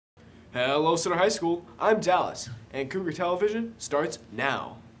Hello, Center High School. I'm Dallas, and Cougar Television starts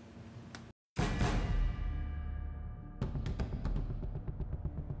now.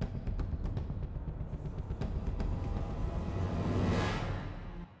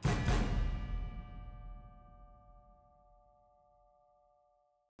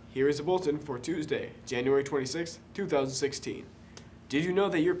 Here is a bulletin for Tuesday, January 26, 2016. Did you know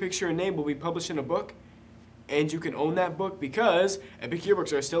that your picture and name will be published in a book? And you can own that book because Epic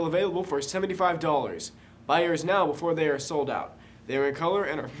yearbooks are still available for $75. Buy yours now before they are sold out. They are in color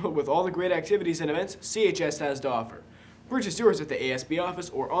and are filled with all the great activities and events CHS has to offer. Purchase yours at the ASB office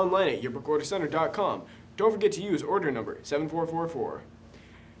or online at yearbookordercenter.com. Don't forget to use order number 7444.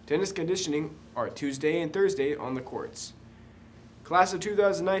 Tennis conditioning are Tuesday and Thursday on the courts. Class of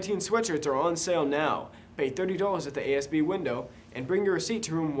 2019 sweatshirts are on sale now. Pay $30 at the ASB window and bring your receipt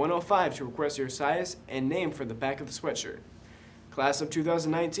to room 105 to request your size and name for the back of the sweatshirt. Class of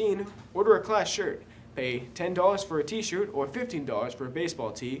 2019, order a class shirt. Pay $10 for a t-shirt or $15 for a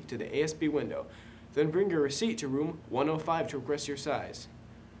baseball tee to the ASB window. Then bring your receipt to room 105 to request your size.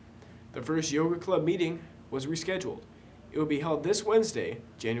 The first yoga club meeting was rescheduled. It will be held this Wednesday,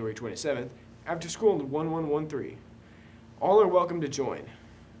 January 27th, after school in 1113. All are welcome to join.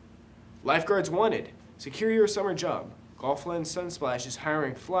 Lifeguards wanted. Secure your summer job. Golfland Sunsplash is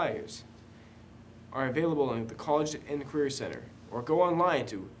hiring flyers. Are available in the College and Career Center. Or go online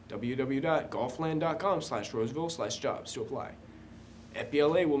to www.golfland.com/roseville/jobs to apply.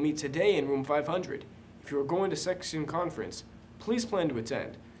 FBLA will meet today in room 500. If you are going to section conference, please plan to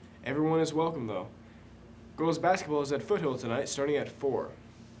attend. Everyone is welcome though. Girls basketball is at Foothill tonight starting at 4.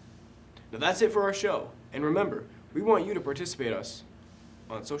 Now that's it for our show. And remember, we want you to participate us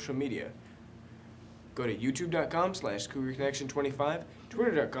on social media. Go to youtube.com/CougarConnection25,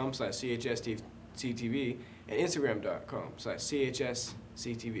 twitter.com/CHSCTV, and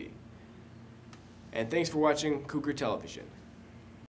Instagram.com/CHSCTV. And thanks for watching Cougar Television.